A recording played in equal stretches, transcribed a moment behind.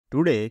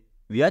Today,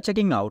 we are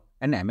checking out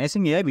an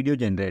amazing AI video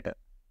generator.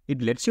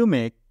 It lets you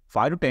make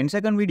 5 to 10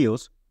 second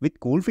videos with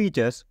cool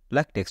features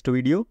like text to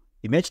video,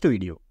 image to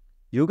video.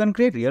 You can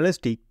create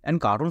realistic and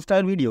cartoon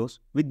style videos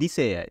with this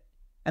AI.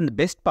 And the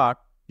best part,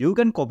 you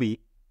can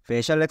copy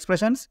facial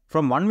expressions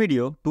from one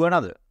video to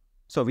another.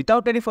 So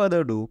without any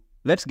further ado,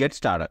 let's get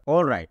started.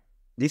 Alright,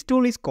 this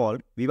tool is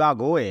called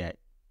Vivago AI.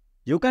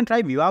 You can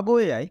try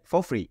Vivago AI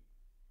for free.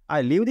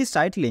 I'll leave this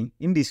site link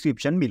in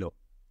description below.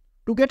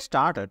 To get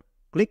started,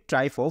 click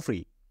try for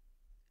free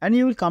and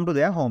you will come to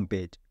their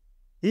homepage.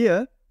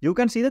 Here, you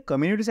can see the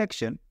community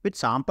section with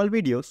sample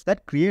videos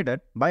that created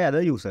by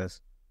other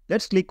users.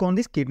 Let's click on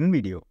this kitten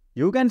video.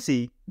 You can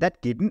see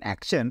that kitten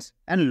actions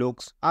and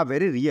looks are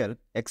very real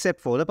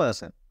except for the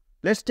person.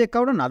 Let's check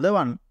out another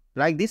one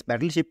like this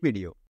battleship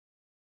video.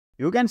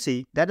 You can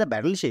see that the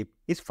battleship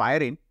is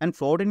firing and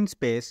floating in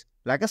space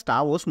like a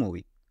Star Wars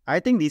movie.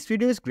 I think this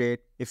video is great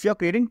if you are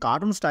creating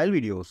cartoon style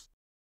videos.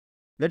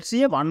 Let's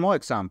see one more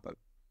example.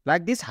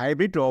 Like this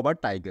hybrid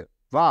robot tiger.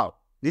 Wow,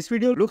 this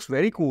video looks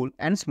very cool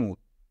and smooth.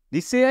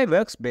 This AI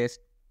works best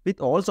with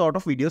all sort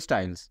of video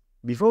styles.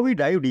 Before we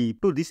dive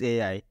deep to this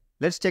AI,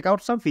 let's check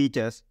out some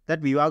features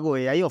that Vivago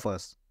AI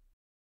offers.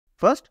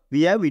 First,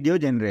 we have video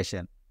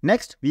generation.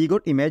 Next, we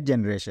got image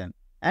generation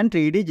and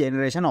 3D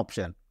generation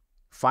option.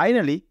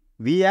 Finally,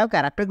 we have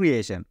character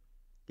creation.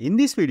 In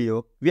this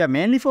video, we are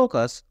mainly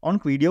focused on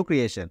video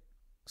creation.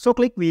 So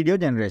click video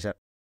generation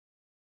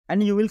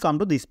and you will come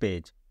to this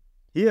page.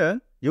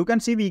 Here, you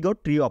can see we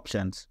got 3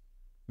 options.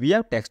 We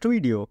have text to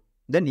video,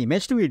 then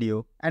image to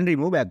video and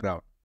remove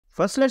background.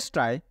 First, let's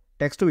try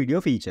text to video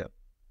feature.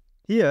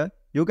 Here,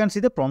 you can see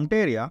the prompt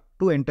area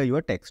to enter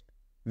your text.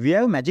 We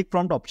have magic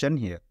prompt option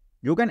here.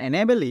 You can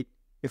enable it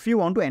if you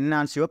want to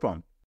enhance your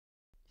prompt.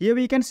 Here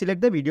we can select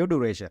the video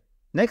duration.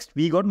 Next,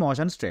 we got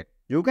motion straight.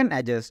 You can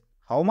adjust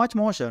how much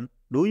motion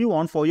do you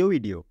want for your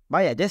video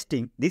by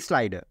adjusting this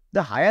slider.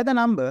 The higher the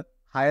number,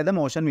 higher the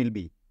motion will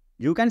be.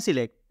 You can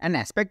select an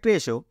aspect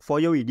ratio for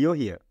your video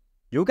here.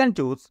 You can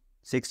choose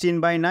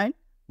 16:9,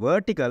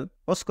 vertical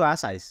or square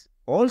size.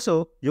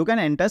 Also, you can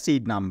enter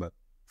seed number.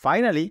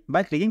 Finally,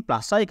 by clicking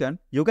plus icon,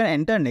 you can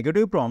enter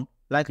negative prompt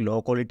like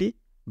low quality,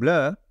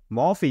 blur,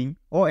 morphing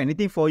or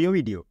anything for your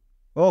video.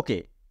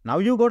 Okay, now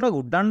you got a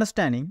good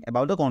understanding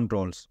about the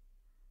controls.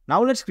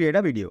 Now let's create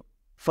a video.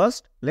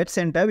 First, let's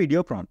enter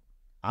video prompt.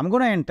 I'm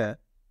gonna enter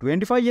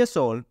 25 years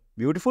old,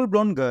 beautiful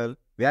blonde girl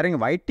wearing a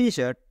white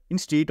t-shirt in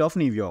street of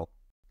New York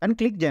and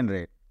click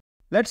generate.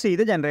 Let's see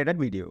the generated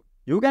video.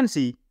 You can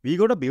see we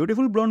got a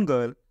beautiful blonde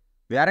girl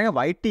wearing a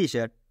white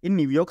t-shirt in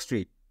New York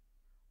street.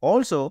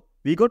 Also,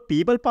 we got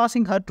people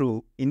passing her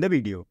through in the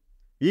video.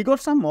 We got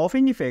some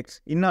morphing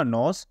effects in her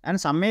nose and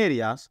some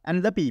areas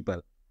and the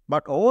people.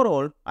 But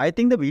overall, I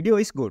think the video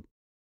is good.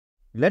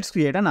 Let's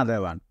create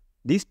another one.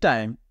 This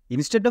time,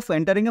 instead of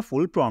entering a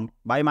full prompt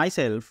by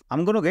myself,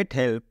 I'm gonna get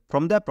help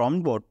from the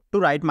prompt bot to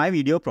write my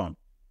video prompt.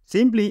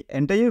 Simply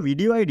enter your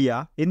video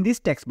idea in this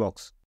text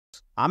box.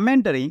 I'm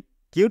entering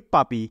cute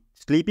puppy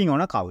sleeping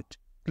on a couch.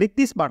 Click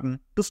this button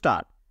to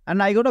start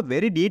and I got a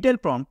very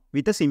detailed prompt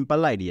with a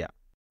simple idea.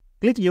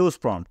 Click use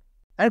prompt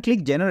and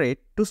click generate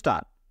to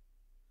start.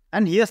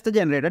 And here's the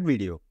generated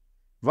video.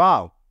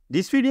 Wow,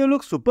 this video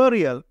looks super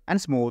real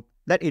and smooth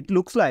that it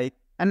looks like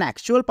an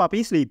actual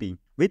puppy sleeping.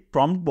 With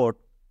prompt bot,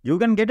 you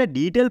can get a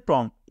detailed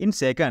prompt in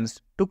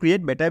seconds to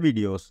create better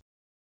videos.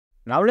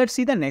 Now let's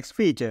see the next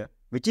feature,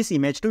 which is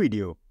image to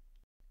video.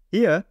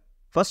 Here,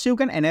 first you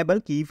can enable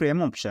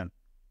keyframe option.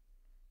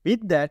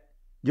 With that,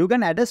 you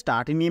can add a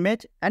starting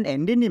image and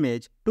ending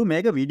image to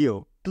make a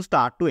video to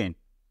start to end.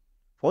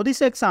 For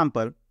this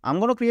example, I'm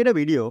gonna create a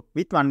video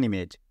with one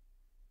image.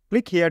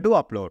 Click here to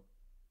upload.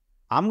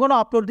 I'm gonna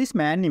upload this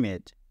man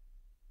image.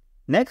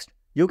 Next,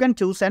 you can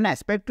choose an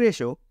aspect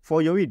ratio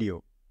for your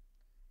video.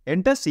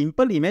 Enter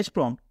simple image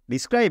prompt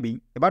describing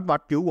about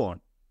what you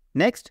want.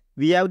 Next,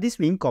 we have this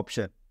wink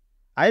option.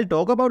 I'll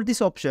talk about this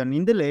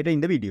option later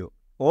in the video.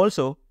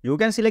 Also, you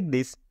can select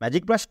this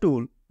magic brush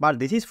tool, but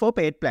this is for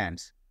paid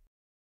plans.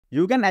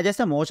 You can adjust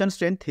the motion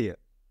strength here.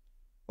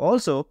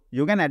 Also,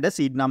 you can add a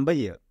seed number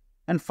here.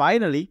 And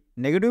finally,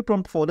 negative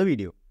prompt for the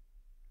video.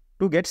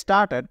 To get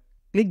started,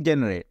 click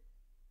generate.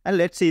 And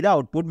let's see the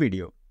output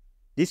video.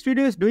 This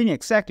video is doing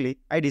exactly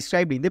I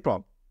described in the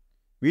prompt.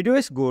 Video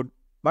is good,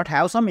 but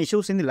have some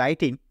issues in the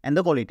lighting and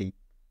the quality.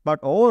 But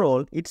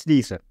overall, it's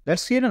decent.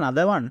 Let's create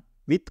another one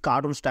with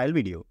cartoon style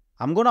video.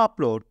 I'm gonna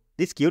upload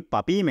this cute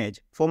puppy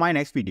image for my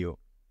next video.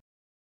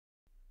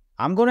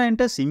 I'm gonna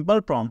enter simple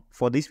prompt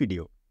for this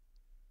video.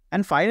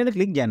 And finally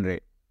click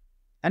generate.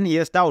 And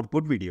here's the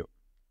output video.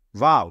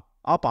 Wow,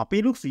 our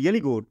puppy looks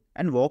really good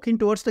and walking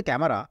towards the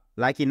camera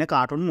like in a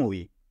cartoon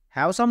movie.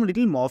 Have some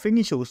little morphing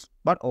issues,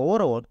 but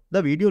overall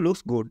the video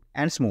looks good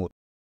and smooth.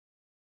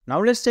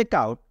 Now let's check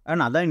out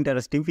another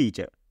interesting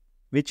feature,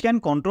 which can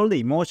control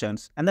the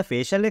emotions and the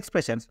facial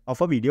expressions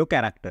of a video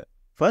character.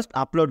 First,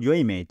 upload your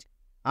image.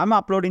 I'm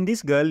uploading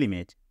this girl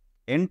image.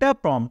 Enter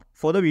prompt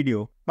for the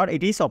video, but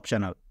it is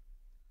optional.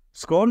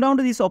 Scroll down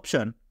to this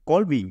option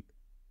called wink.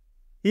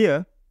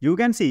 Here, You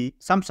can see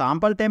some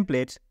sample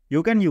templates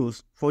you can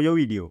use for your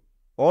video.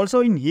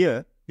 Also in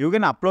here, you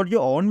can upload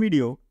your own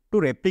video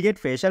to replicate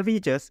facial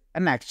features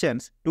and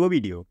actions to a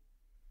video.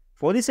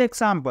 For this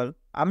example,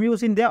 I'm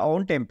using their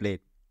own template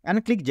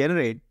and click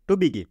generate to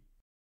begin.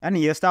 And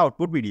here's the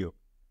output video.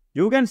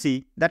 You can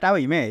see that our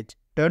image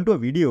turned to a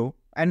video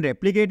and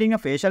replicating a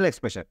facial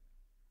expression.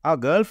 Our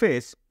girl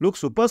face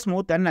looks super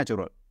smooth and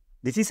natural.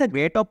 This is a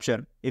great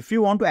option if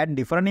you want to add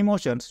different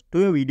emotions to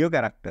your video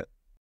character.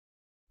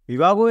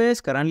 Vivago AI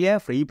is currently a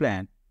free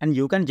plan and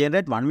you can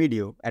generate one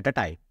video at a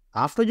time.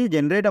 After you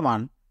generate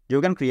one,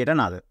 you can create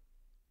another.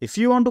 If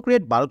you want to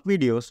create bulk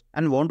videos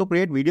and want to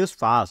create videos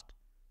fast,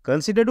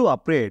 consider to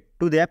upgrade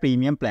to their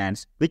premium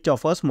plans which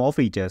offers more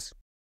features.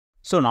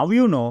 So now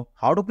you know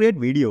how to create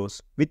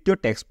videos with your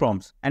text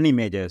prompts and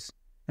images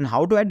and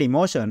how to add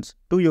emotions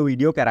to your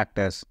video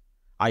characters.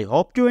 I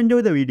hope you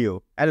enjoy the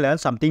video and learn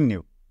something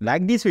new.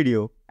 Like this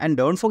video and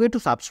don't forget to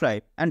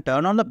subscribe and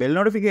turn on the bell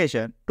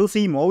notification to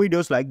see more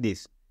videos like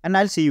this. And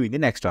I'll see you in the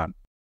next one.